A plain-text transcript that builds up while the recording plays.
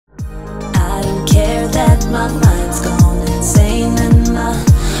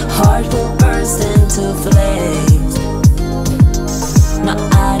flames. No,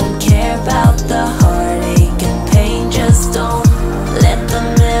 I don't care about the heartache and pain. Just don't let the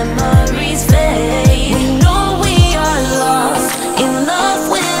memories fade. We know we are lost, in love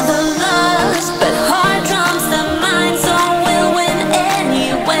with the lust, but heart trumps the mind, so we'll win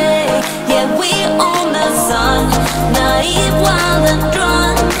anyway. Yeah, we own the sun, naive, wild and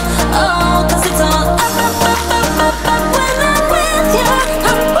drunk. Oh, 'cause it's all up, up, up, up, up, up. When I'm with you,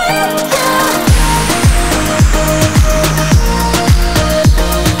 I'm with you.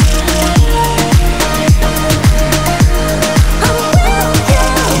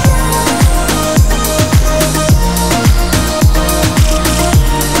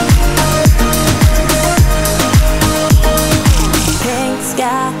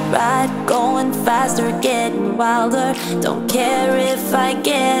 Ride, going faster, getting wilder. Don't care if I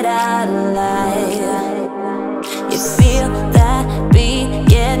get out alive. You feel that beat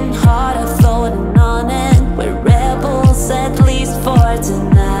getting harder, floating on it. We're rebels, at least for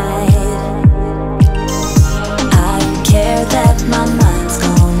tonight. I don't care that my mind's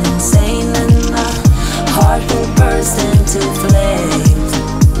gone insane and my heart will burst into flames.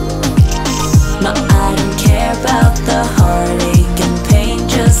 No, I don't care about the heartache and pain.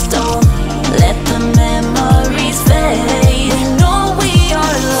 Just don't let the memories fade. We know we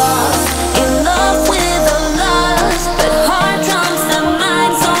are lost, in love with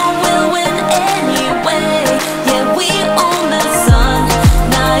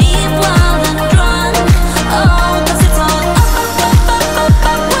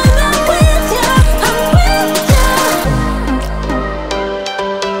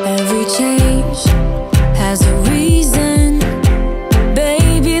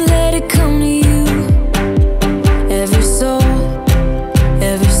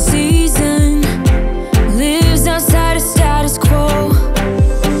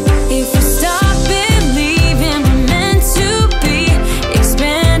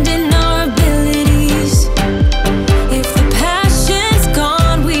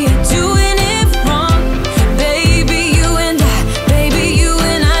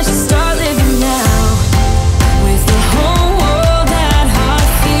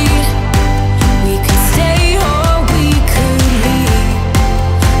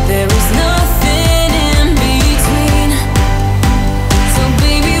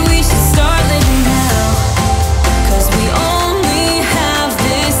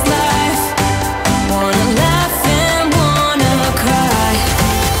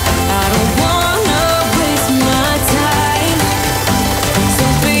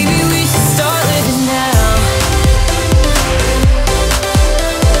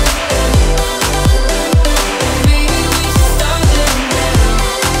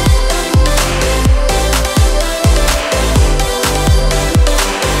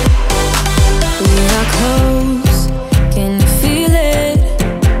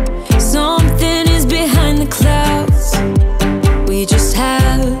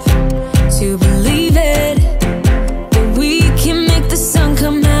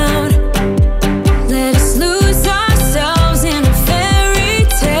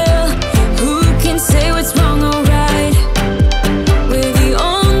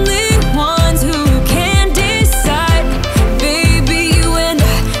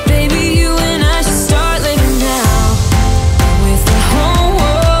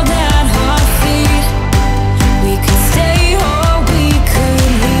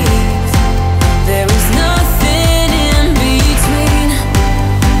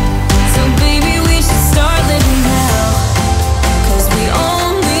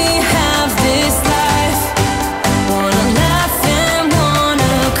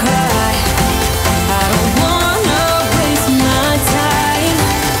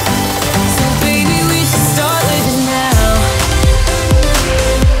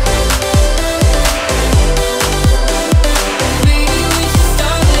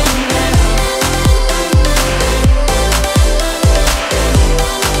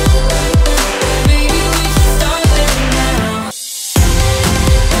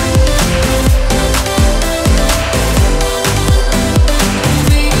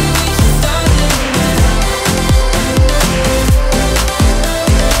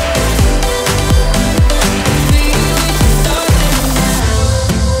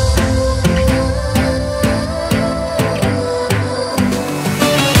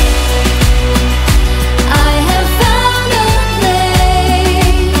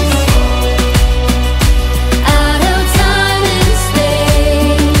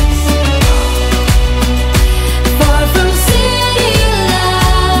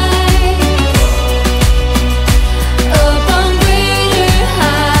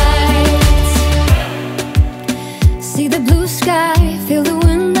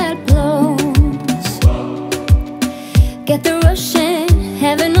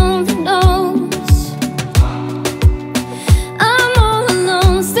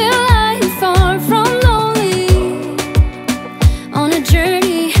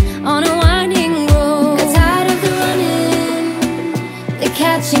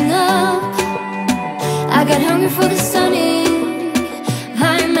catching up. I got hungry for the sunny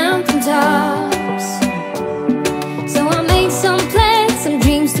high mountain top.